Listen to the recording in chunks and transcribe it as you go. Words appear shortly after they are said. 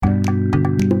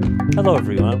Hello,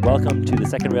 everyone. Welcome to the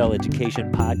Second Rail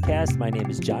Education Podcast. My name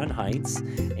is John Heinz,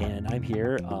 and I'm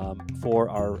here for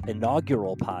our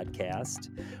inaugural podcast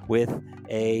with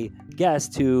a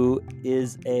guest who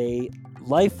is a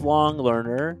lifelong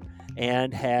learner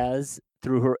and has,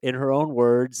 in her own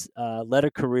words, led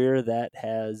a career that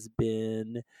has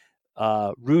been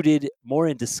rooted more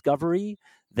in discovery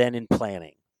than in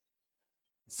planning.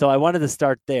 So I wanted to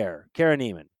start there. Kara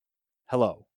Neiman,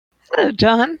 hello. Hello,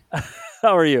 John.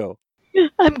 How are you?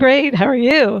 I'm great. How are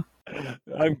you?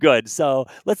 I'm good. So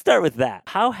let's start with that.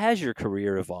 How has your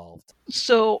career evolved?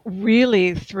 So,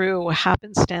 really, through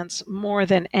happenstance more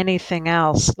than anything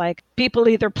else. Like, people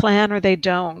either plan or they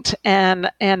don't. And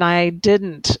I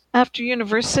didn't. After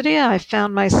university, I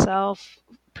found myself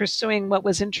pursuing what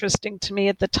was interesting to me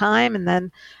at the time. And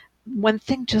then one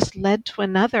thing just led to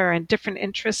another, and different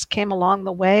interests came along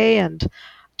the way, and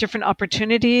different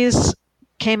opportunities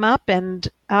came up, and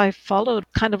I followed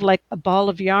kind of like a ball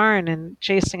of yarn and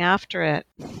chasing after it.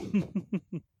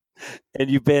 And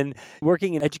you've been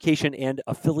working in education and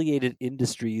affiliated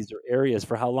industries or areas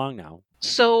for how long now?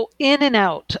 So, in and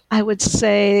out, I would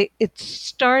say it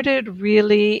started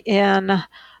really in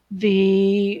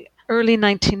the early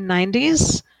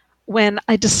 1990s when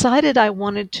I decided I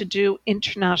wanted to do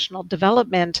international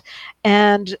development,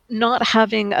 and not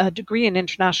having a degree in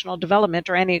international development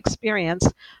or any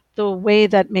experience. The way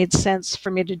that made sense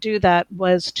for me to do that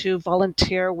was to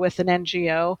volunteer with an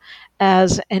NGO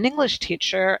as an English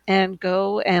teacher and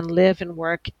go and live and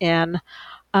work in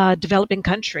a developing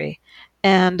country.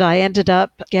 And I ended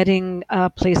up getting a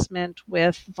placement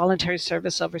with Voluntary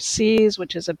Service Overseas,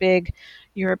 which is a big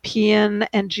European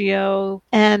NGO,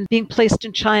 and being placed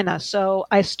in China. So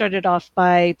I started off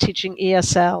by teaching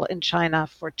ESL in China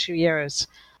for 2 years.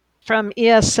 From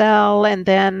ESL and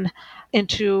then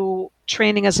into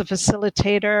training as a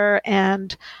facilitator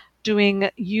and doing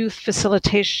youth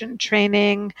facilitation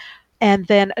training, and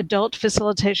then adult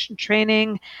facilitation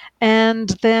training, and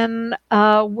then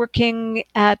working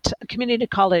at a community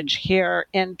college here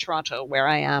in Toronto, where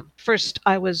I am. First,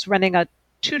 I was running a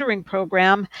tutoring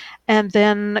program, and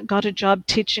then got a job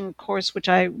teaching a course which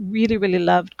I really, really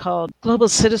loved called Global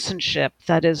Citizenship,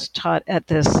 that is taught at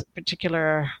this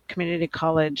particular community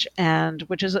college, and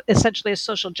which is essentially a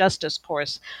social justice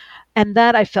course. And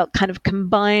that, I felt, kind of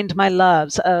combined my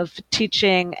loves of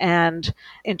teaching and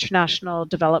international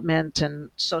development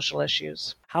and social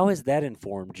issues. How has that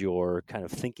informed your kind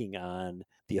of thinking on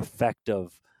the effect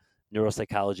of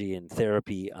neuropsychology and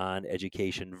therapy on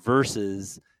education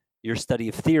versus your study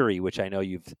of theory, which I know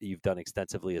you've done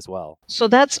extensively as well? So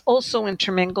that's also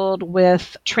intermingled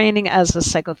with training as a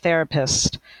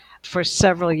psychotherapist for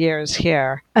several years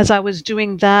here. As I was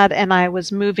doing that, and I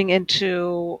was moving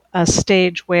into a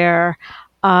stage where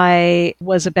I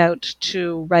was about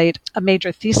to write a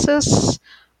major thesis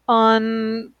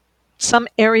on some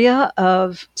area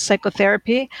of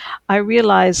psychotherapy, I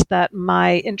realized that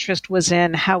my interest was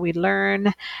in how we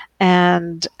learn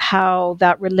and how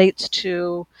that relates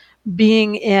to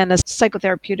being in a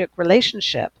psychotherapeutic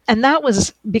relationship. And that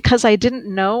was because I didn't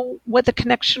know what the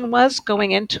connection was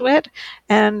going into it.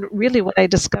 And really what I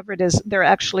discovered is they're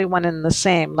actually one and the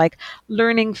same. Like,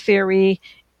 learning theory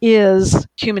is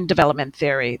human development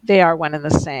theory. They are one and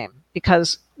the same.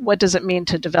 Because what does it mean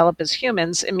to develop as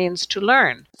humans? It means to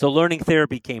learn. So learning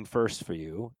therapy came first for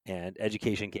you and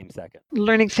education came second.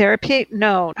 Learning therapy?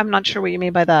 No, I'm not sure what you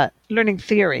mean by that. Learning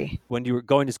theory. When you were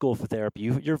going to school for therapy,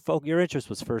 your interest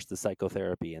was first the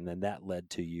psychotherapy, and then that led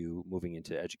to you moving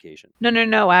into education.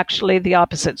 No, actually the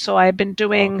opposite. So I've been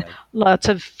doing lots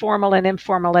of formal and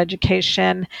informal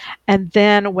education, and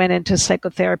then went into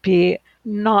psychotherapy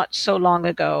not so long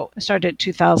ago. I started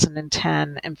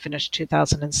 2010 and finished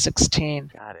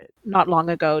 2016. Got it. Not long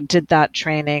ago, did that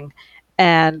training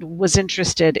and was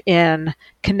interested in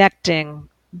connecting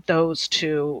those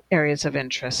two areas of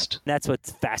interest. That's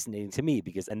what's fascinating to me,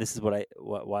 because, and this is why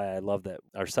I love that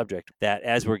our subject, that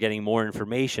as we're getting more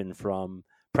information from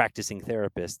practicing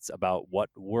therapists about what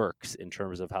works in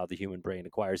terms of how the human brain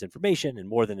acquires information, and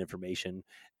more than information,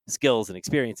 skills and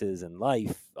experiences and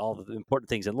life, all the important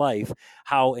things in life,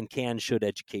 how and should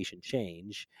education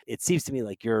change? It seems to me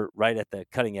like you're right at the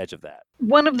cutting edge of that.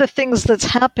 One of the things that's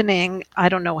happening, I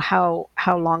don't know how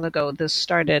long ago this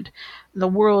started, in the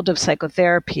world of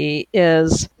psychotherapy,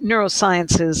 is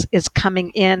neuroscience is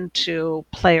coming in to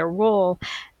play a role.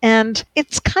 And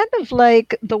it's kind of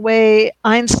like the way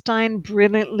Einstein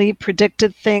brilliantly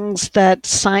predicted things that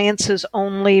science is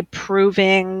only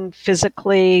proving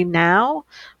physically now,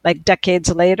 like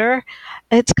decades later.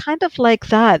 It's kind of like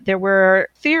that. There were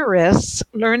theorists,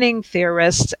 learning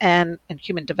theorists, and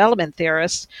human development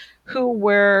theorists who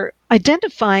were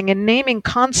identifying and naming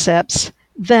concepts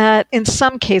that in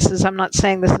some cases, I'm not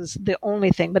saying this is the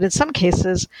only thing, but in some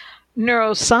cases,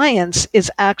 neuroscience is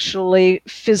actually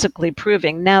physically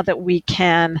proving now that we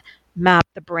can map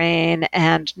the brain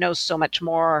and know so much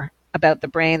more about the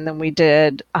brain than we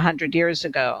did 100 years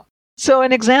ago. So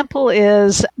an example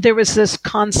is there was this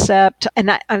concept,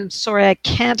 and I'm sorry, I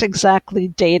can't exactly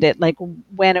date it, like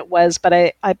when it was, but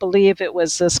I believe it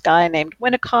was this guy named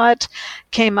Winnicott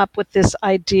came up with this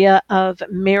idea of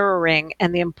mirroring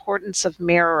and the importance of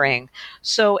mirroring.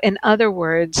 So in other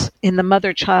words, in the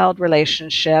mother-child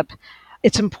relationship,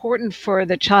 it's important for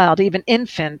the child, even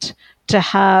infant, to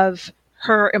have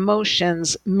her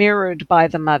emotions mirrored by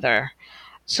the mother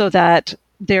so that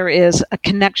there is a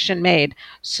connection made.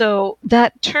 So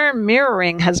that term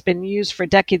mirroring has been used for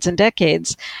decades and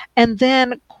decades. And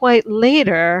then quite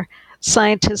later,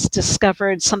 scientists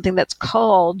discovered something that's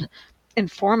called,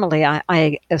 informally,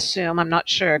 I assume, I'm not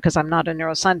sure because I'm not a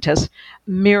neuroscientist,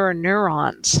 mirror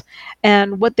neurons.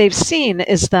 And what they've seen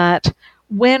is that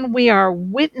when we are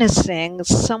witnessing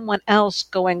someone else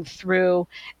going through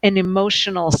an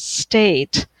emotional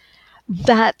state,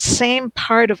 that same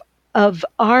part of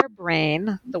our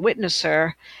brain, the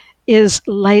witnesser, is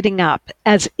lighting up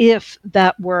as if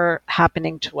that were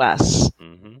happening to us.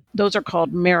 Mm-hmm. Those are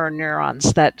called mirror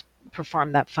neurons that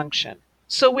perform that function.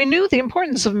 So we knew the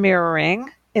importance of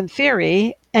mirroring in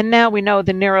theory, and now we know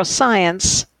the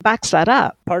neuroscience backs that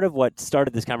up. Part of what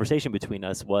started this conversation between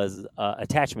us was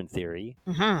attachment theory.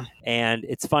 Mm-hmm. And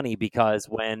it's funny because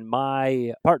when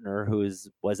my partner, who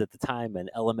was at the time an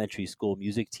elementary school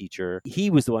music teacher, he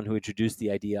was the one who introduced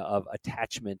the idea of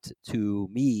attachment to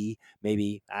me,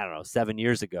 maybe, 7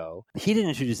 years ago. He didn't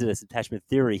introduce it as attachment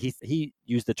theory. He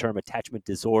used the term attachment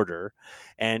disorder.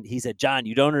 And he said, John,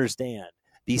 you don't understand.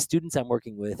 These students I'm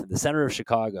working with in the center of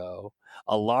Chicago,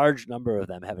 a large number of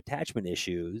them have attachment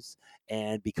issues.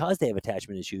 And because they have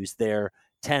attachment issues, they're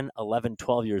 10, 11,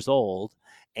 12 years old,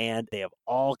 and they have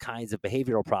all kinds of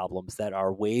behavioral problems that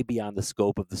are way beyond the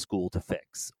scope of the school to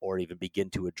fix or even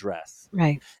begin to address.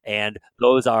 Right. And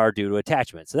those are due to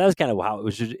attachment. So that was kind of how it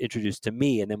was introduced to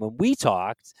me. And then when we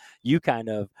talked, you kind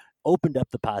of opened up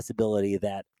the possibility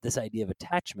that this idea of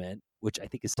attachment, which I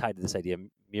think is tied to this idea of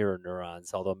mirror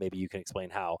neurons, although maybe you can explain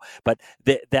how, but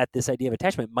that this idea of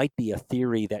attachment might be a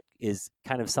theory that is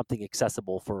kind of something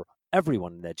accessible for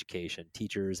everyone in education,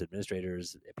 teachers,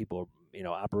 administrators, people,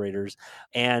 operators,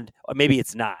 and maybe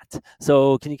it's not.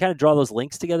 So can you kind of draw those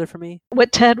links together for me?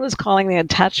 What Ted was calling the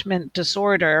attachment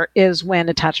disorder is when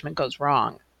attachment goes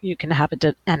wrong. You can have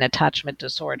an attachment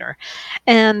disorder.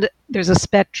 And there's a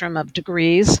spectrum of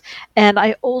degrees. And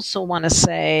I also want to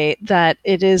say that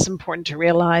it is important to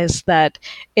realize that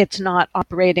it's not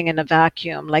operating in a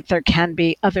vacuum. Like there can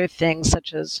be other things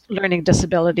such as learning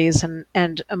disabilities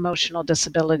and emotional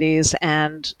disabilities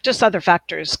and just other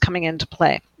factors coming into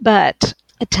play. But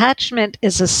attachment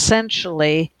is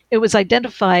essentially, it was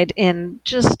identified in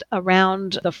just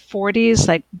around the 40s,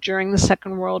 like during the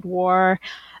Second World War.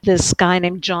 This guy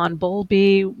named John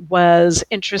Bowlby was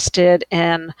interested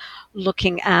in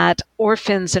looking at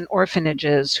orphans and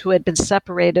orphanages who had been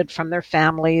separated from their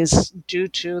families due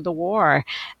to the war,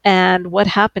 and what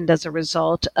happened as a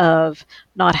result of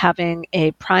not having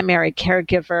a primary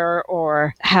caregiver,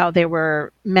 or how they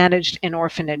were managed in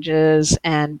orphanages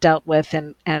and dealt with,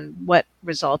 and what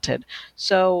resulted.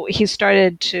 So he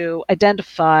started to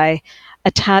identify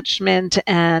attachment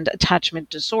and attachment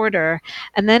disorder.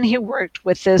 And then he worked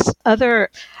with this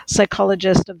other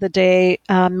psychologist of the day,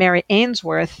 Mary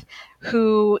Ainsworth,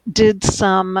 who did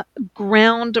some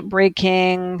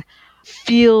groundbreaking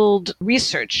field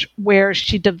research where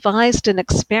she devised an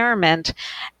experiment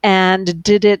and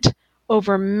did it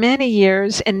over many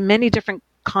years in many different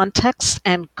contexts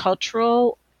and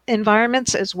cultural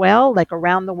environments as well, like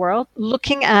around the world,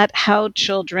 looking at how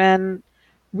children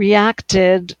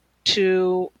reacted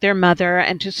to their mother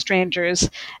and to strangers,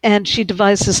 and she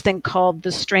devised this thing called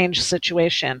the strange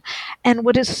situation. And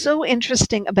what is so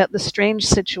interesting about the strange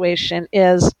situation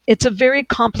is it's a very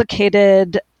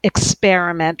complicated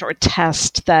experiment or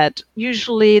test that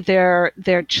usually they're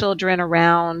children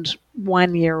around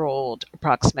 1 year old,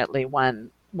 approximately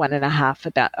one and a half,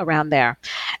 about around there.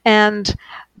 And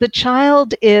the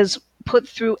child is put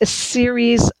through a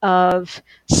series of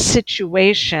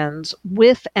situations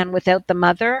with and without the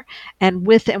mother, and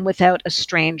with and without a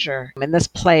stranger in this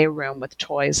playroom with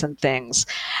toys and things.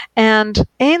 And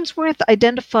Ainsworth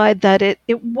identified that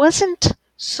it wasn't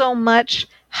so much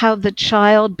how the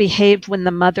child behaved when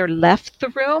the mother left the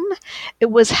room,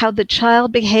 it was how the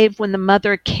child behaved when the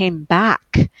mother came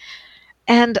back.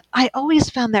 And I always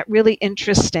found that really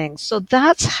interesting. So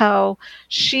that's how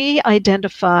she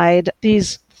identified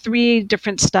these three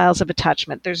different styles of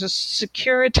attachment. There's a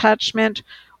secure attachment,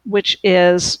 which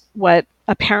is what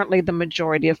apparently the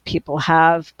majority of people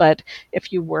have. But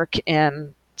if you work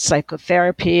in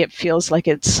psychotherapy, it feels like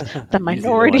it's the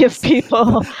minority of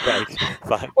people.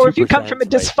 Right. Or if you come from a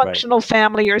dysfunctional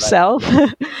family yourself,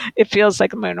 it feels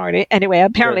like a minority. Anyway,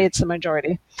 apparently it's the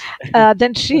majority.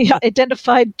 Then she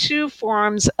identified two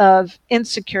forms of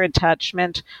insecure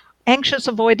attachment: anxious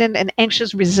avoidant and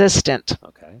anxious resistant.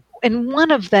 Okay. In one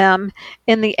of them,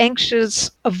 in the anxious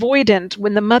avoidant,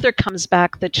 when the mother comes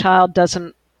back, the child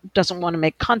doesn't want to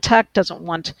make contact, doesn't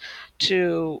want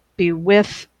to be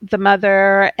with the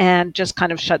mother, and just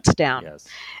kind of shuts down. Yes.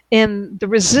 In the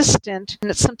resistant, and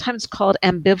it's sometimes called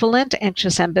ambivalent,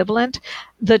 anxious ambivalent,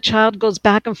 the child goes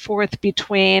back and forth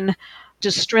between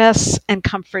distress and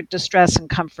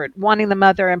comfort, wanting the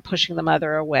mother and pushing the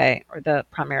mother away, or the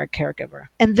primary caregiver.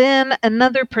 And then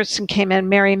another person came in,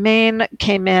 Mary Main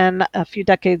came in a few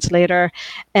decades later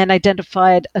and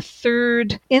identified a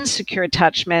third insecure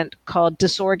attachment called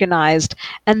disorganized.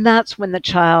 And that's when the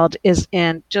child is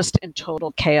in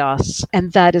total chaos.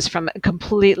 And that is from a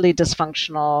completely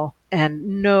dysfunctional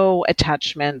and no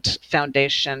attachment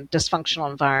foundation, dysfunctional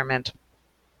environment.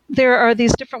 There are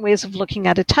these different ways of looking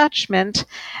at attachment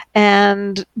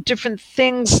and different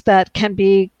things that can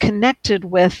be connected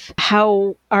with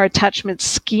how our attachment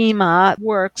schema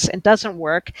works and doesn't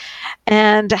work,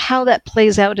 and how that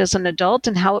plays out as an adult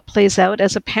and how it plays out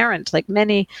as a parent. Like,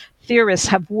 many theorists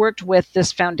have worked with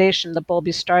this foundation that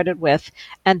Bowlby started with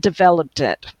and developed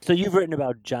it. So you've written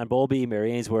about John Bowlby,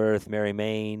 Mary Ainsworth, Mary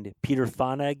Main, Peter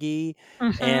Fonagy,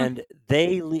 and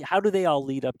how do they all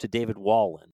lead up to David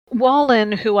Wallen?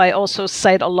 Wallen, who I also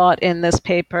cite a lot in this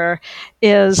paper,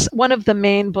 is one of the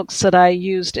main books that I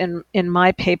used in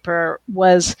my paper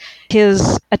was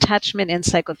his Attachment in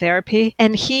Psychotherapy.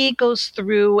 And he goes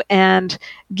through and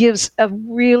gives a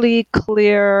really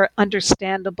clear,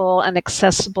 understandable, and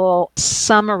accessible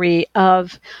summary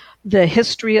of the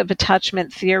history of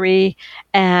attachment theory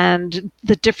and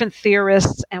the different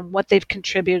theorists and what they've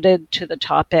contributed to the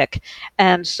topic.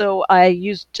 And so I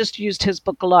used his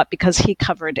book a lot because he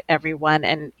covered everyone,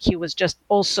 and he was just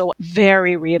also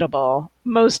very readable.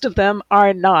 Most of them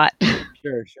are not.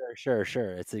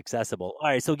 Sure. It's accessible. All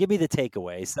right, so give me the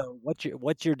takeaway. So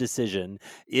what's your decision?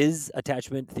 Is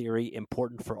attachment theory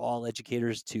important for all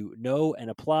educators to know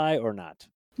and apply, or not?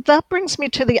 That brings me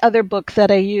to the other book that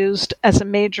I used as a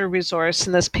major resource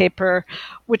in this paper,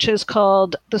 which is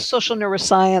called The Social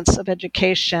Neuroscience of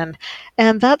Education.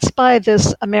 And that's by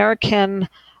this American,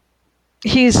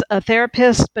 he's a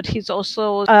therapist, but he's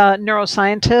also a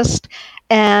neuroscientist,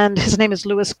 and his name is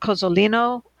Louis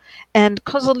Cozzolino. And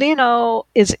Cozzolino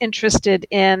is interested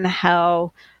in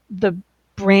how the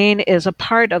brain is a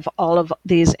part of all of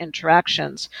these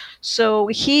interactions. So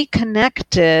he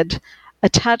connected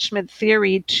attachment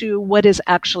theory to what is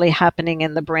actually happening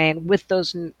in the brain with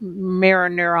those mirror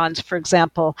neurons, for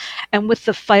example, and with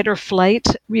the fight or flight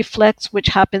reflex, which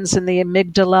happens in the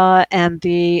amygdala and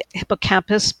the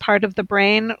hippocampus part of the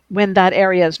brain. When that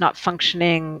area is not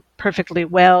functioning perfectly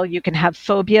well, you can have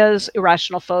phobias,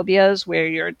 irrational phobias, where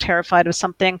you're terrified of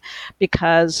something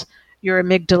because your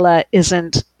amygdala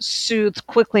isn't soothed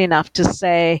quickly enough to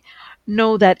say,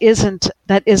 no, that isn't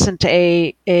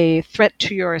a threat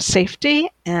to your safety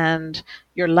and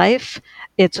your life.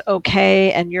 It's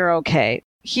okay, and you're okay.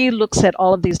 He looks at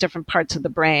all of these different parts of the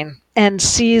brain and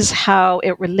sees how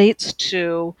it relates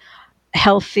to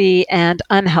healthy and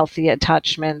unhealthy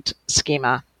attachment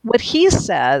schema. What he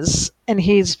says, and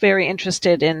he's very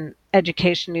interested in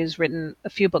education, he's written a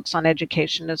few books on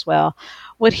education as well.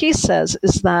 What he says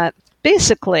is that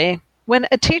basically, when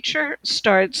a teacher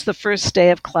starts the first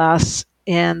day of class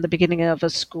in the beginning of a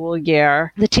school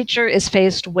year, the teacher is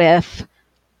faced with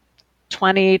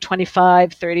 20,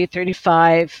 25, 30,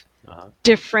 35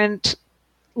 different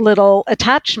little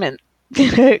attachment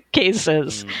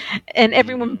cases. And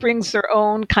everyone brings their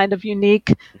own kind of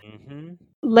unique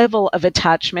level of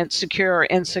attachment, secure or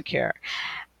insecure.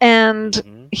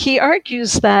 And he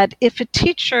argues that if a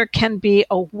teacher can be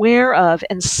aware of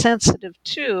and sensitive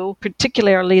to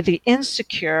particularly the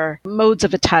insecure modes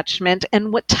of attachment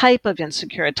and what type of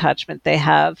insecure attachment they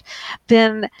have,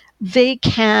 then they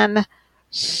can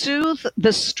soothe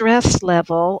the stress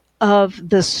level of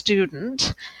the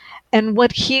student. And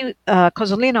what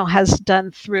Cozzolino has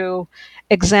done through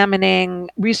examining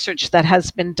research that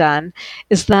has been done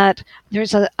is that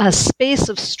there's a space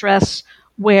of stress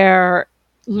where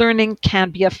learning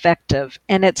can be effective,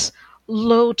 and it's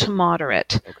low to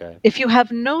moderate. Okay. If you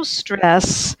have no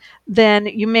stress, then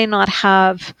you may not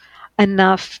have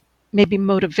enough, maybe,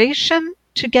 motivation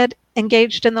to get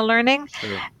engaged in the learning.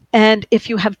 Sure. And if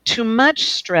you have too much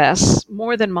stress,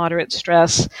 more than moderate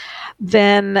stress,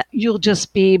 then you'll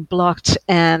just be blocked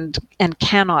and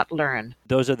cannot learn.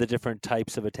 Those are the different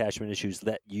types of attachment issues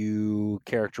that you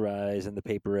characterize in the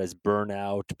paper as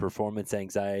burnout, performance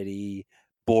anxiety,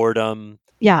 boredom.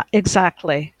 Yeah,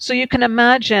 exactly. So you can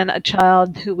imagine a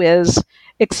child who is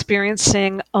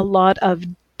experiencing a lot of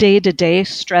day-to-day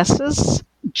stresses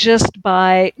just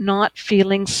by not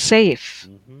feeling safe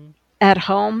at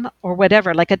home or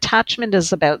whatever. Like, attachment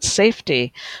is about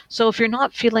safety. So if you're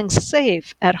not feeling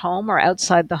safe at home or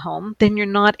outside the home, then you're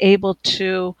not able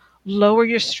to lower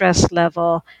your stress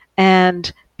level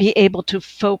and be able to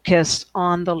focus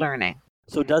on the learning.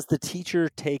 So does the teacher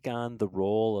take on the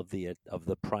role of the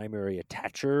primary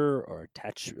attacher, or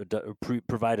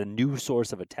provide a new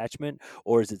source of attachment,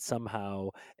 or is it somehow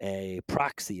a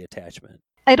proxy attachment?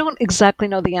 I don't exactly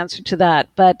know the answer to that,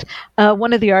 but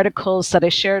one of the articles that I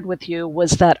shared with you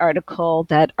was that article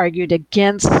that argued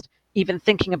against even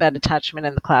thinking about attachment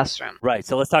in the classroom. Right.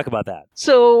 So let's talk about that.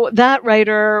 So that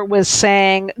writer was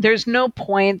saying there's no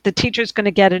point. The teacher's going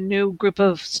to get a new group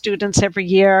of students every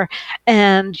year,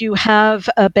 and you have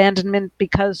abandonment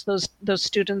because those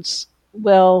students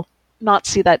will not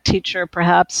see that teacher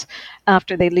perhaps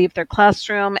after they leave their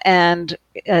classroom, and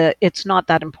it's not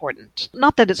that important.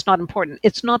 Not that it's not important.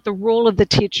 It's not the role of the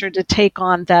teacher to take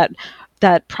on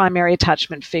that primary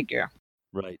attachment figure.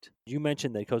 Right. You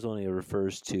mentioned that Cozzolino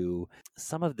refers to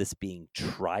some of this being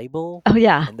tribal. Oh,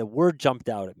 yeah. And the word jumped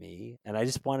out at me, and I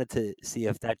just wanted to see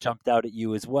if that jumped out at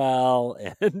you as well,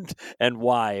 and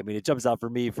why. I mean, it jumps out for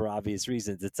me for obvious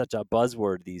reasons. It's such a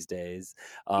buzzword these days.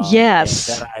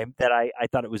 Yes. That I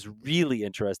thought it was really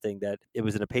interesting that it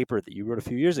was in a paper that you wrote a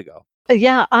few years ago.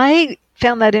 Yeah, I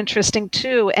found that interesting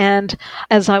too. And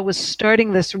as I was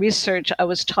starting this research, I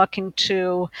was talking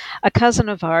to a cousin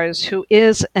of ours who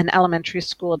is an elementary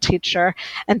school teacher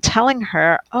and telling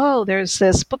her, oh, there's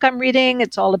this book I'm reading.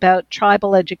 It's all about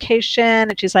tribal education.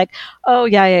 And she's like, oh,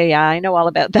 yeah, I know all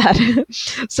about that.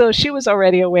 So she was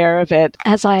already aware of it.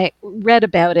 As I read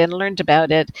about it and learned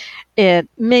about it, it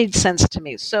made sense to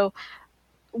me. So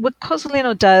what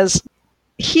Cozzolino does,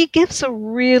 he gives a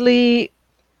really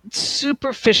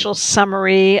superficial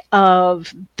summary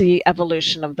of the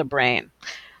evolution of the brain.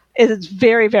 It's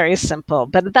very, very simple,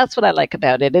 but that's what I like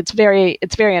about it. It's very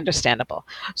understandable.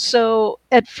 So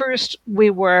at first we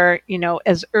were,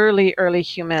 as early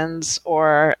humans,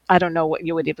 or I don't know what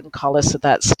you would even call us at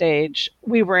that stage,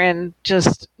 we were in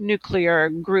just nuclear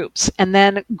groups, and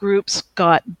then groups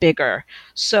got bigger.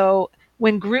 So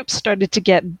when groups started to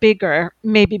get bigger,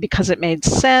 maybe because it made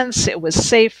sense, it was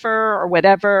safer or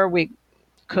whatever, we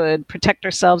could protect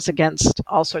ourselves against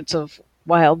all sorts of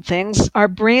wild things, our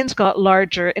brains got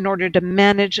larger in order to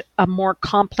manage a more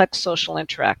complex social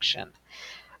interaction.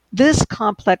 This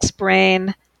complex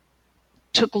brain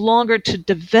took longer to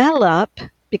develop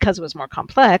because it was more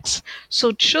complex,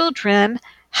 so children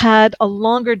had a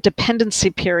longer dependency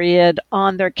period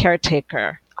on their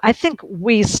caretaker. I think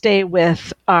we stay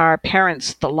with our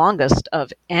parents the longest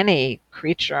of any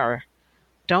creature,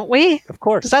 don't we? Of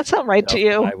course. Does that sound right to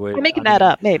you? I'm making that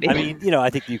up, maybe. I mean, I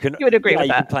think you would agree with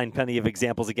that. You can find plenty of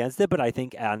examples against it, but I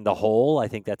think on the whole, I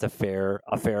think that's a fair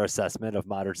assessment of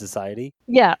modern society.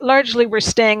 Yeah, largely we're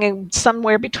staying in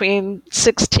somewhere between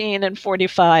 16 and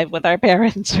 45 with our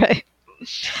parents, right?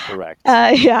 Correct.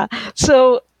 Yeah.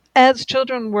 So as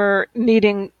children were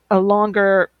needing a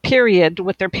longer period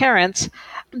with their parents,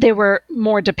 they were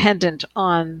more dependent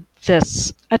on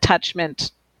this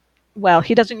attachment. Well,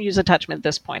 he doesn't use attachment at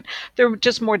this point. They're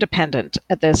just more dependent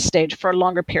at this stage for a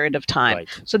longer period of time.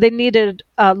 Right. So they needed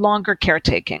longer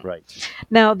caretaking. Right.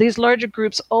 Now, these larger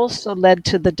groups also led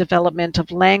to the development of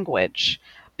language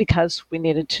because we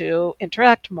needed to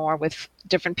interact more with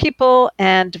different people,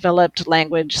 and developed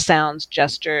language, sounds,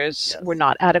 gestures were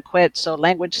not adequate. So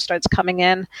language starts coming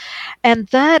in. And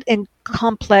that in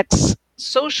complex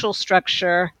social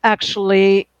structure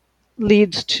actually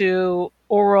leads to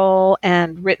oral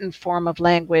and written form of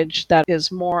language that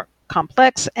is more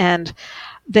complex, and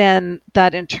then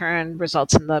that in turn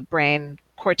results in the brain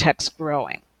cortex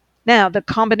growing. Now, the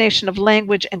combination of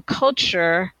language and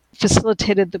culture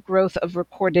facilitated the growth of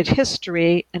recorded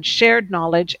history and shared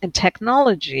knowledge and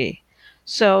technology.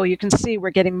 So you can see we're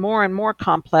getting more and more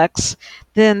complex.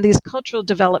 Then these cultural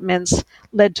developments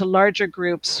led to larger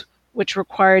groups which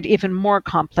required even more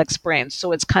complex brains.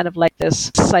 So it's kind of like this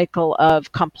cycle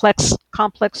of complex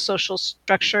social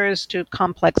structures to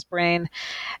complex brain.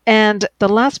 And the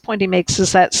last point he makes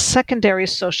is that secondary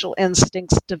social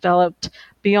instincts developed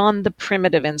beyond the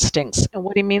primitive instincts. And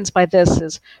what he means by this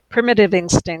is primitive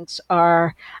instincts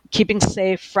are keeping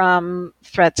safe from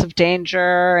threats of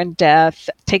danger and death,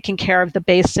 taking care of the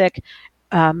basic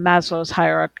Maslow's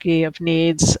hierarchy of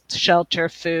needs, shelter,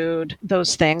 food,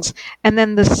 those things. And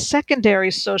then the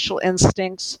secondary social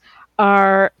instincts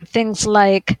are things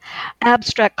like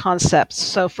abstract concepts.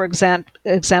 So, for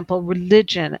example,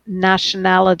 religion,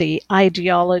 nationality,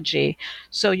 ideology.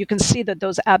 So you can see that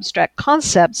those abstract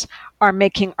concepts are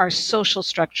making our social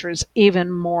structures even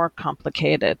more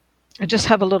complicated. I just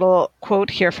have a little quote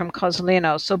here from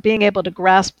Cozzolino. So being able to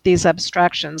grasp these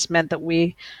abstractions meant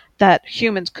that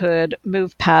humans could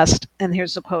move past, and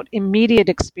here's the quote, immediate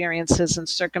experiences and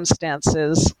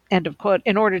circumstances, end of quote,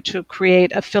 in order to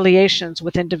create affiliations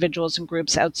with individuals and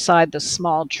groups outside the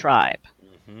small tribe.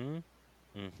 Mm-hmm.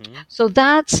 Mm-hmm. So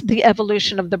that's the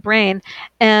evolution of the brain.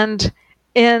 And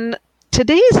in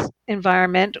today's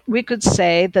environment, we could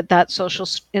say that social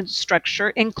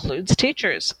structure includes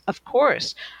teachers, of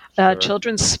course. Sure.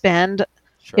 Children spend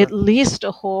Sure. at least a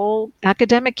whole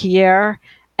academic year,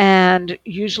 and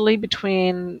usually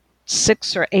between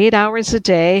 6 or 8 hours a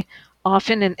day,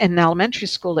 often in elementary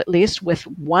school at least, with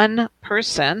one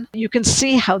person. You can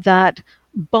see how that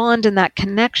bond and that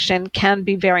connection can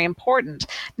be very important.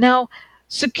 Now,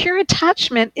 secure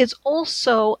attachment is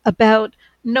also about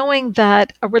knowing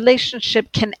that a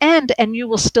relationship can end and you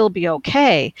will still be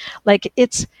okay. Like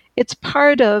it's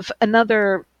part of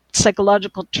another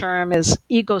psychological term is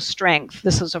ego strength.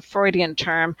 This is a Freudian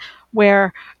term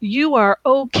where you are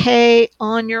okay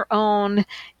on your own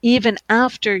even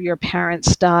after your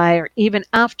parents die or even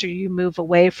after you move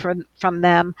away from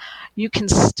them. You can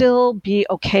still be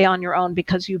okay on your own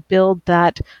because you build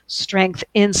that strength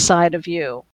inside of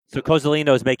you. So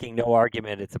Cozzolino is making no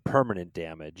argument it's a permanent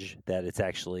damage, that it's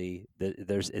actually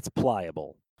it's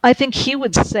pliable. I think he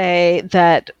would say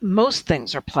that most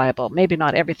things are pliable, maybe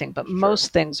not everything, but Sure.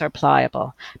 most things are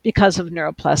pliable because of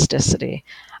neuroplasticity.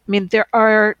 I mean, there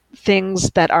are things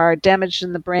that are damaged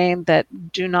in the brain that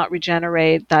do not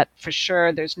regenerate, that for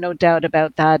sure, there's no doubt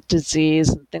about that. Disease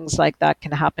and things like that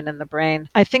can happen in the brain.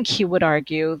 I think he would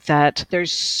argue that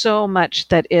there's so much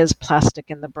that is plastic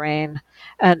in the brain,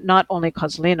 and not only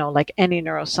Cozzolino, like any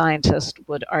neuroscientist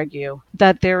would argue,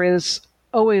 that there is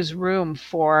always room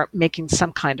for making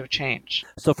some kind of change.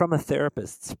 So from a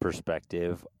therapist's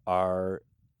perspective, are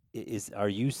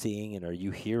you seeing and are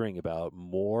you hearing about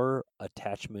more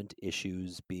attachment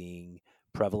issues being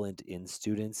prevalent in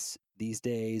students these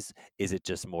days? Is it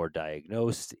just more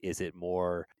diagnosed? Is it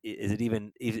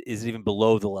even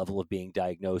below the level of being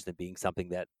diagnosed and being something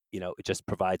that, it just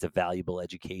provides a valuable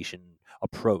education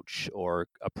approach or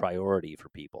a priority for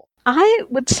people? I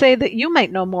would say that you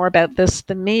might know more about this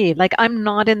than me. Like, I'm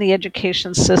not in the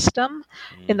education system,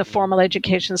 in the formal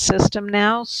education system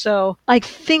now. So I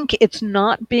think it's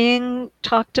not being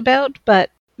talked about,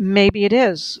 but maybe it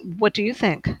is. What do you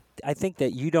think? I think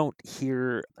that you don't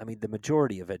hear, the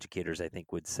majority of educators, I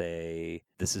think, would say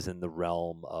this is in the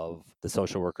realm of the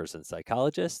social workers and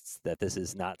psychologists, that this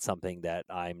is not something that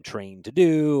I'm trained to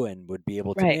do and would be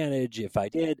able to Right. manage if I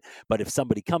did. But if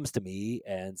somebody comes to me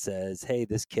and says, hey,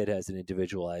 this kid has an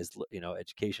individualized,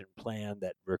 education plan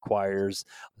that requires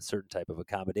a certain type of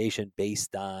accommodation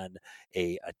based on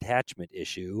a attachment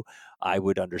issue, I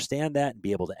would understand that and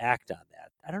be able to act on that.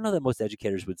 I don't know that most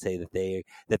educators would say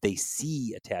that they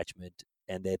see attachment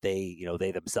and that they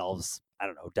themselves,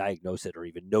 diagnose it or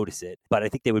even notice it. But I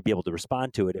think they would be able to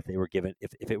respond to it if they were given,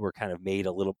 if it were kind of made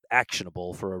a little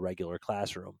actionable for a regular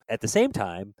classroom. At the same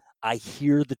time, I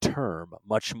hear the term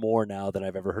much more now than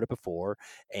I've ever heard it before.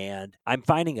 And I'm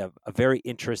finding a very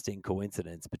interesting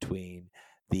coincidence between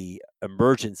the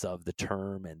emergence of the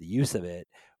term and the use of it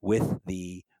with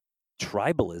the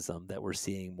tribalism that we're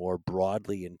seeing more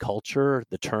broadly in culture,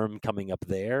 the term coming up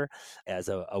there as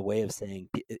a way of saying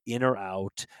in or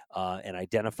out, and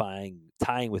identifying,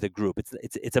 tying with a group.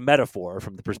 It's a metaphor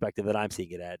from the perspective that I'm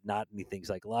seeing it at, not anything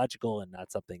psychological and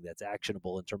not something that's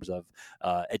actionable in terms of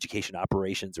education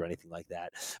operations or anything like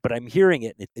that. But I'm hearing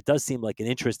it, and it does seem like an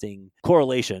interesting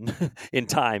correlation in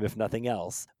time, if nothing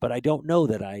else. But I don't know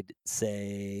that I'd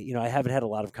say, I haven't had a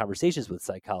lot of conversations with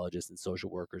psychologists and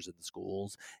social workers in the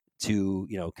schools to,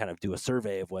 kind of do a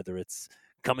survey of whether it's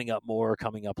coming up more,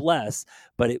 coming up less,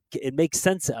 but it makes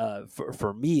sense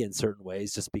for me in certain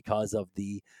ways, just because of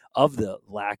the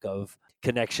lack of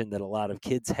connection that a lot of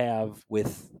kids have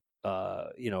with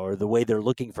or the way they're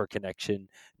looking for connection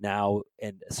now,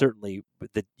 and certainly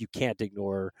that you can't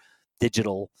ignore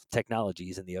digital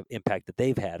technologies and the impact that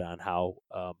they've had on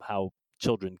how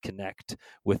children connect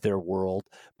with their world.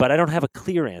 But I don't have a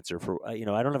clear answer for I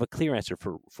don't have a clear answer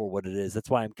for what it is. That's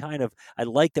why I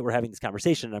like that we're having this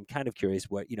conversation, and I'm kind of curious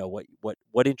what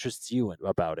interests you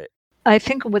about it. I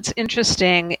think what's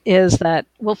interesting is that,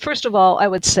 well, first of all, I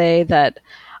would say that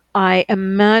I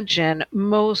imagine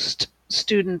most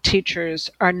student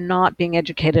teachers are not being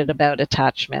educated about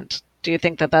attachment. Do you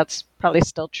think that that's probably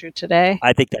still true today?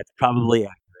 I think that's probably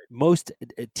accurate. Most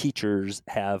teachers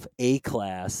have a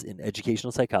class in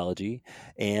educational psychology,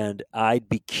 and I'd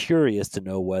be curious to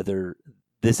know whether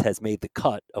this has made the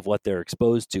cut of what they're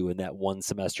exposed to in that 1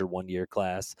 semester, 1 year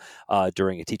class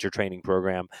during a teacher training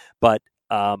program. But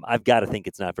I've got to think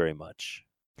it's not very much.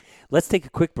 Let's take a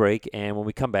quick break, and when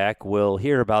we come back, we'll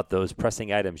hear about those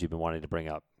pressing items you've been wanting to bring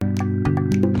up.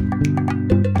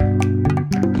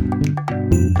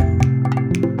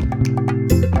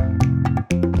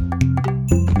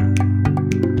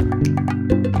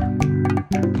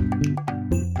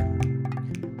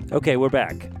 Okay, we're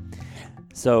back.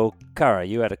 So, Kara,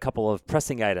 you had a couple of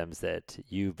pressing items that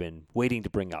you've been waiting to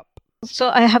bring up. So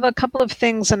I have a couple of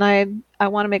things, and I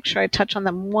want to make sure I touch on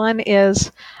them. One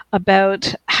is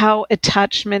about how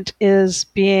attachment is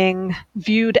being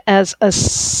viewed as a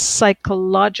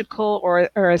psychological or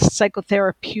a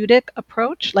psychotherapeutic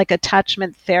approach, like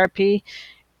attachment therapy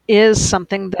is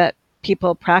something that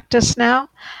people practice now.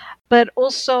 But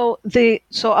also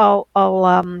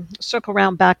I'll circle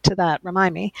around back to that,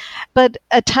 remind me. But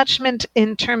attachment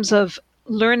in terms of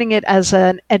learning it as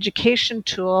an education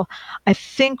tool, I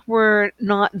think we're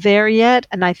not there yet.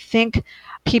 And I think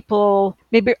people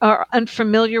maybe are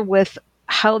unfamiliar with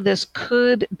how this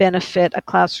could benefit a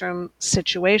classroom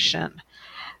situation.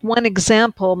 One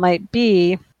example might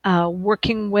be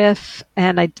working with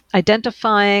and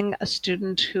identifying a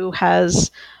student who has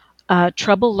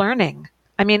trouble learning.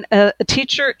 I mean, a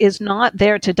teacher is not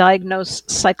there to diagnose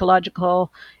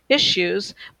psychological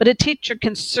issues, but a teacher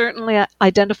can certainly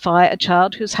identify a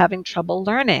child who's having trouble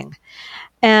learning.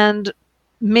 And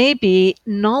maybe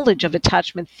knowledge of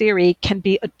attachment theory can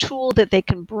be a tool that they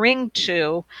can bring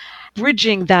to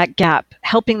bridging that gap,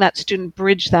 helping that student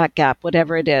bridge that gap,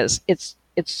 whatever it is. It's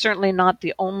certainly not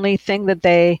the only thing that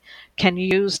they can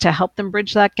use to help them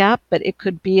bridge that gap, but it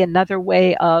could be another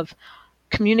way of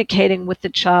communicating with the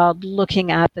child,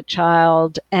 looking at the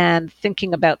child, and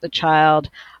thinking about the child.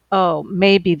 Oh,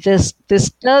 maybe this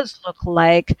does look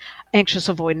like anxious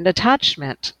avoidant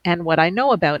attachment, and what I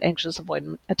know about anxious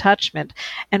avoidant attachment,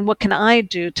 and what can I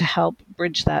do to help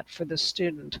bridge that for the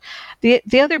student. The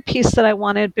other piece that I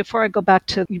wanted, before I go back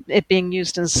to it being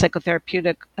used in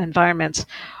psychotherapeutic environments,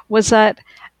 was that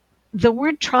the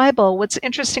word tribal, what's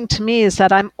interesting to me is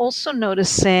that I'm also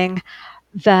noticing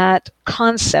that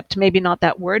concept, maybe not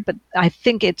that word, but I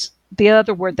think it's the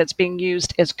other word that's being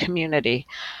used is community.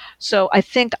 So I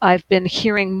think I've been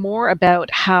hearing more about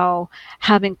how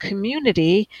having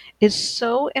community is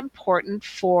so important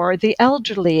for the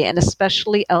elderly, and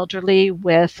especially elderly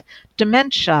with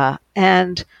dementia.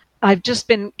 And I've just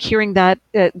been hearing that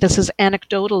this is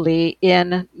anecdotally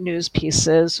in news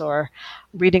pieces or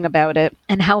reading about it,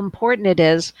 and how important it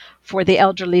is for the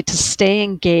elderly to stay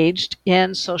engaged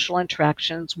in social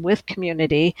interactions with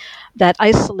community, that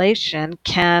isolation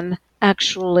can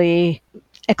actually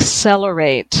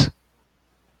accelerate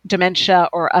dementia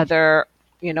or other,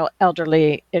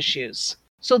 elderly issues.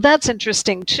 So that's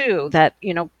interesting too, that,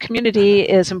 community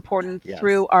is important Yes.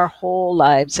 through our whole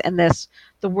lives. And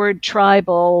the word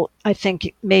tribal, I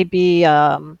think, may be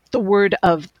the word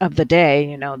of the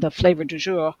day, the flavor du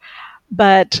jour.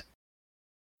 But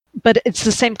it's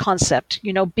the same concept,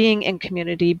 being in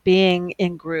community, being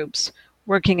in groups,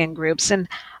 working in groups. And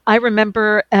I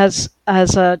remember as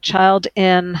a child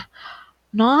in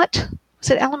was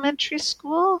it elementary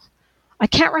school? I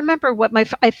can't remember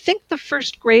I think the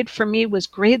first grade for me was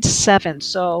grade 7,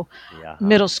 so Yeah.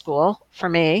 middle school for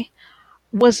me,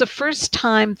 was the first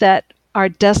time that our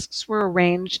desks were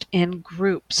arranged in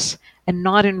groups and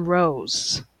not in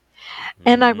rows.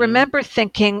 And I Mhm. remember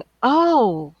thinking,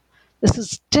 oh, this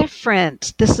is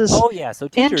different. This is Oh yeah, so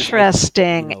teachers, I think,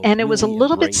 interesting. And it was a really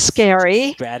little bit embraced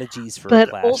scary, strategies for a but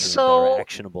classroom that are also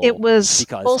actionable, it was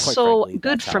because, quite also frankly,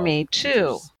 good that's for how me too.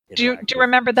 teachers Do you interact with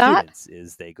remember that? students.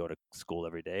 Is they go to school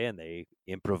every day and they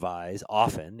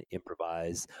often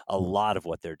improvise a lot of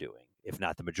what they're doing. if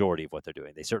not the majority of what they're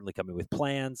doing. They certainly come in with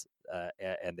plans,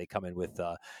 and they come in with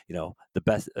the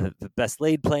best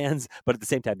laid plans, but at the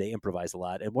same time they improvise a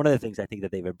lot. And one of the things I think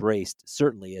that they've embraced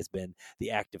certainly has been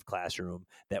the active classroom,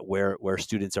 that where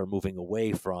students are moving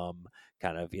away from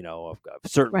kind of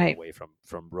certainly Right. away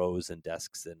from rows and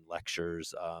desks and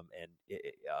lectures, and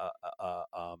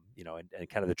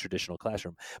kind of the traditional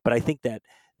classroom. But I think that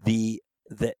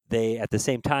that they at the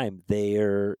same time they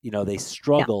Yeah.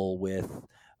 struggle with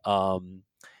um,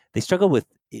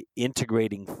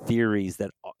 integrating theories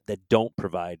that don't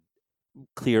provide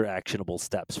clear actionable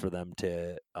steps for them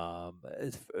to for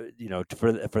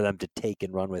them to take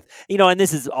and run with. And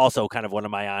this is also kind of one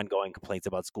of my ongoing complaints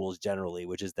about schools generally,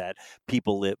 which is that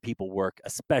people work,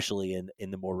 especially in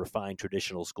the more refined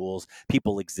traditional schools,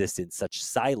 people exist in such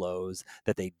silos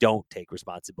that they don't take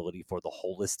responsibility for the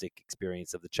holistic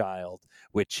experience of the child,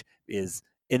 which is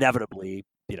inevitably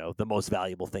the most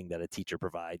valuable thing that a teacher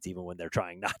provides, even when they're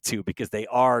trying not to, because they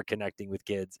are connecting with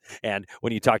kids. And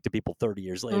when you talk to people 30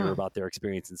 years later Mm. about their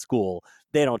experience in school,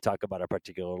 they don't talk about a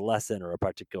particular lesson or a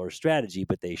particular strategy,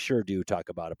 but they sure do talk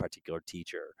about a particular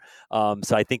teacher.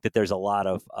 So I think that there's a lot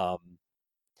of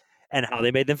and how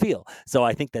they made them feel. So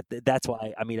I think that's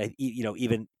why. I mean,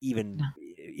 even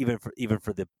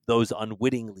for those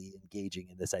unwittingly engaging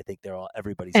in this, I think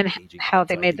everybody's And engaging in how it.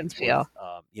 they So I made think them it's worth.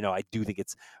 feel. I do think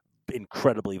it's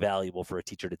incredibly valuable for a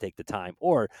teacher to take the time,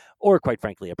 or quite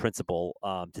frankly a principal,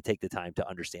 to take the time to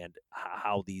understand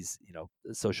how these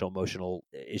social emotional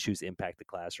issues impact the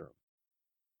classroom.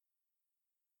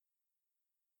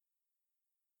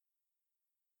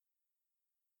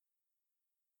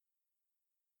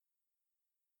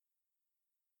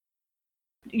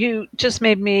 You just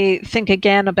made me think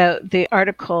again about the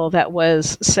article that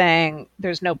was saying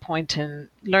there's no point in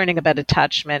learning about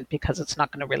attachment because it's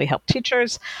not going to really help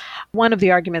teachers. One of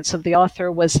the arguments of the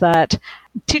author was that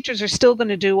teachers are still going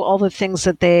to do all the things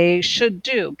that they should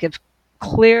do, give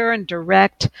clear and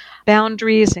direct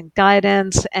boundaries and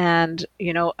guidance and,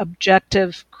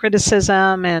 objective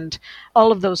criticism and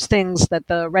all of those things that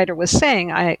the writer was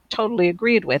saying. I totally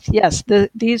agreed with. Yes,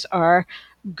 these are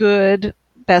good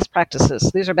best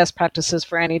practices. These are best practices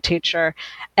for any teacher.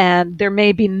 And there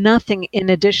may be nothing in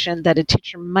addition that a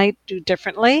teacher might do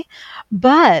differently,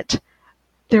 but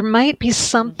there might be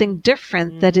something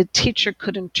different that a teacher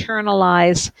could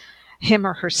internalize him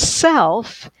or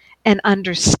herself and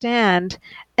understand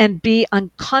and be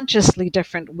unconsciously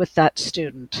different with that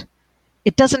student.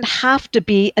 It doesn't have to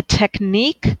be a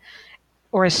technique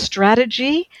or a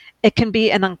strategy. It can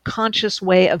be an unconscious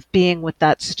way of being with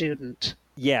that student.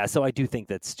 Yeah, so I do think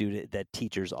that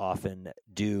teachers often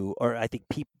do, or I think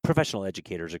professional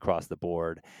educators across the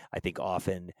board, I think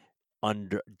often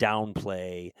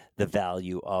downplay the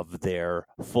value of their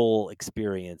full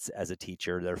experience as a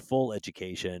teacher, their full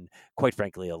education, quite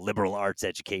frankly, a liberal arts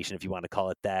education, if you want to call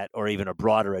it that, or even a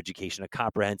broader education, a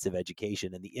comprehensive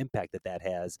education, and the impact that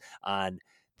has on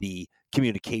the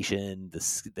communication,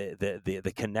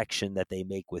 the connection that they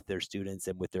make with their students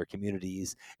and with their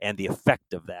communities, and the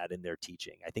effect of that in their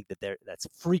teaching. I think that's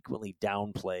frequently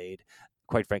downplayed,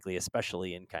 quite frankly,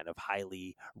 especially in kind of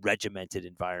highly regimented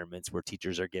environments where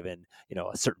teachers are given,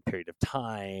 a certain period of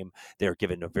time. They're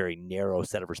given a very narrow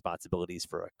set of responsibilities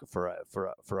for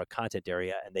a content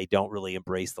area, and they don't really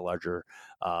embrace the larger.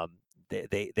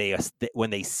 They when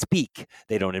they speak,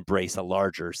 they don't embrace a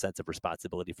larger sense of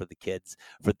responsibility for the kids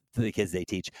they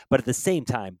teach. But at the same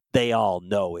time, they all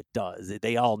know it does.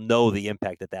 They all know the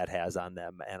impact that has on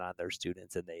them and on their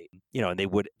students, and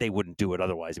they wouldn't do it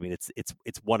otherwise. I mean,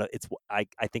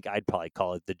 I think I'd probably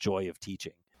call it the joy of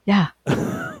teaching. Yeah.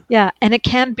 Yeah. And it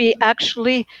can be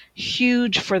actually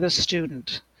huge for the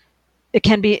student. It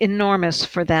can be enormous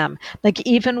for them. Like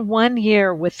even 1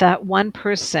 year with that one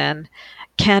person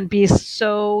can be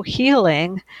so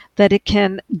healing that it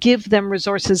can give them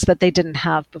resources that they didn't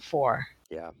have before.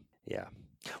 Yeah. Yeah.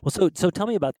 Well, so tell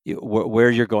me about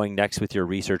where you're going next with your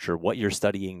research, or what you're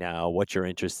studying now, what you're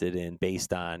interested in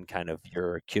based on kind of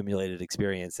your accumulated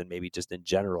experience, and maybe just in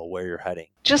general where you're heading.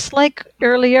 Just like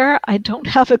earlier, I don't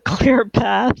have a clear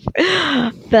path.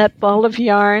 That ball of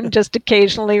yarn just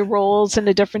occasionally rolls in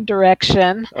a different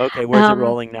direction. Okay, where's it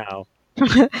rolling now?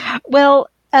 Well,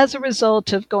 as a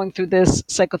result of going through this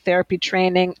psychotherapy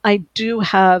training, I do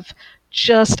have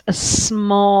just a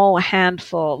small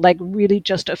handful, like really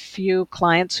just a few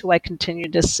clients who I continue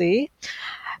to see.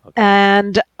 Okay.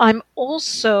 And I'm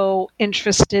also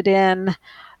interested in,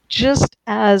 just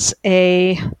as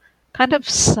a kind of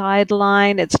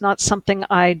sideline, it's not something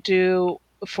I do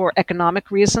for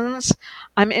economic reasons.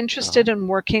 I'm interested in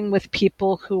working with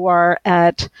people who are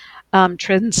at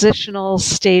transitional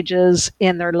stages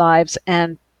in their lives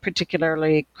and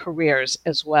particularly careers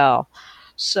as well.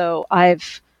 So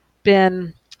I've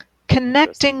been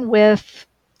connecting with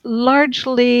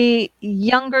largely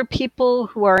younger people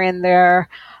who are in their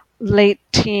late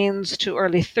teens to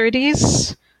early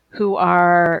 30s who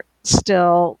are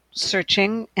still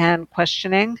searching and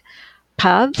questioning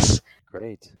paths,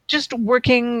 Great. just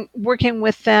working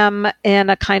with them in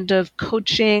a kind of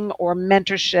coaching or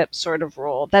mentorship sort of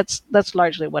role. That's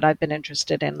largely what I've been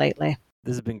interested in lately.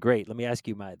 This has been great. Let me ask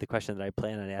you the question that I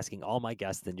plan on asking all my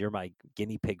guests, and you're my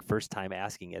guinea pig first time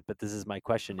asking it. But this is my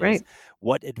question: is Great.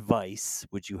 what advice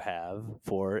would you have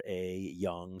for a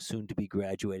young, soon to be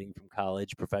graduating from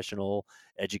college professional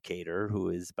educator who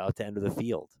is about to enter the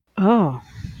field? Oh,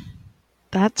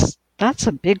 that's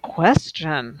a big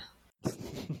question.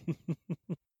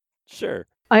 Sure.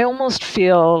 I almost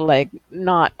feel like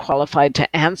not qualified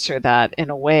to answer that in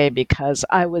a way because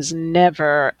I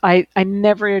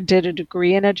never did a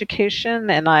degree in education,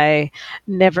 and I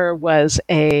never was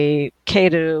a K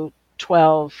to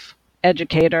 12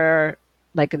 educator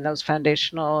like in those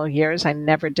foundational years. I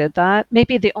never did that.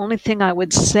 Maybe the only thing I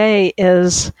would say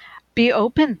is be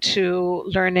open to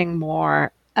learning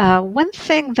more. One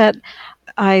thing that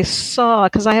I saw,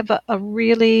 because I have a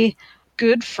really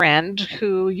good friend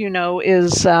who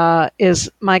is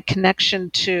my connection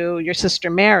to your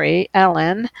sister Mary,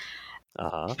 Ellen,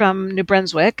 Uh-huh. from New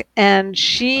Brunswick, and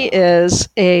she is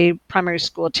a primary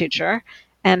school teacher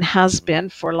and has been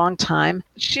for a long time.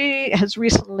 She has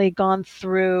recently gone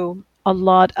through a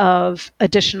lot of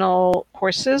additional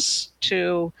courses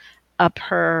to up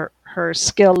her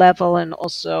skill level and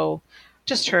also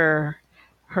just her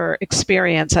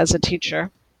experience as a teacher.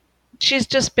 She's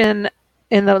just been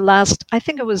in the last, I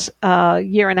think it was a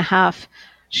year and a half,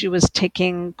 she was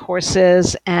taking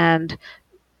courses and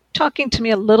talking to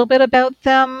me a little bit about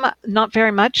them, not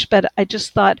very much, but I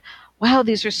just thought, wow,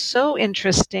 these are so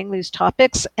interesting, these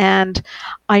topics. And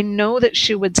I know that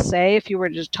she would say, if you were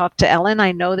to talk to Ellen,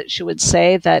 I know that she would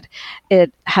say that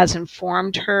it has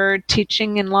informed her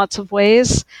teaching in lots of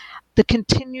ways. The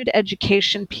continued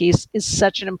education piece is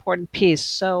such an important piece.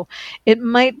 So it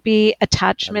might be I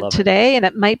attachment love it. today, and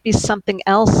it might be something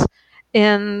else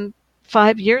in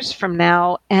 5 years from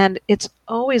now. And it's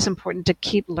always important to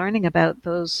keep learning about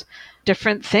those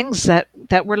different things that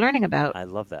we're learning about I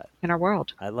love that. in our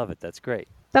world. I love it. That's great.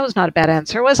 That was not a bad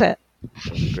answer, was it?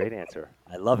 That was a great answer.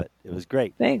 I love it. It was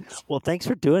great. Thanks. Well, thanks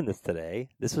for doing this today.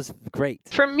 This was great.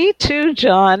 For me too,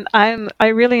 John. I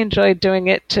really enjoyed doing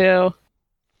it too.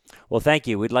 Well, thank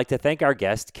you. We'd like to thank our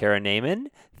guest, Kara Naiman.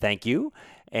 Thank you.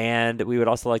 And we would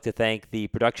also like to thank the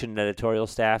production and editorial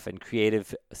staff and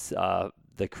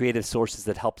the creative sources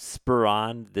that helped spur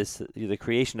on the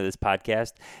creation of this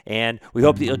podcast. And we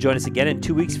hope that you'll join us again in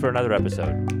 2 weeks for another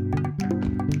episode.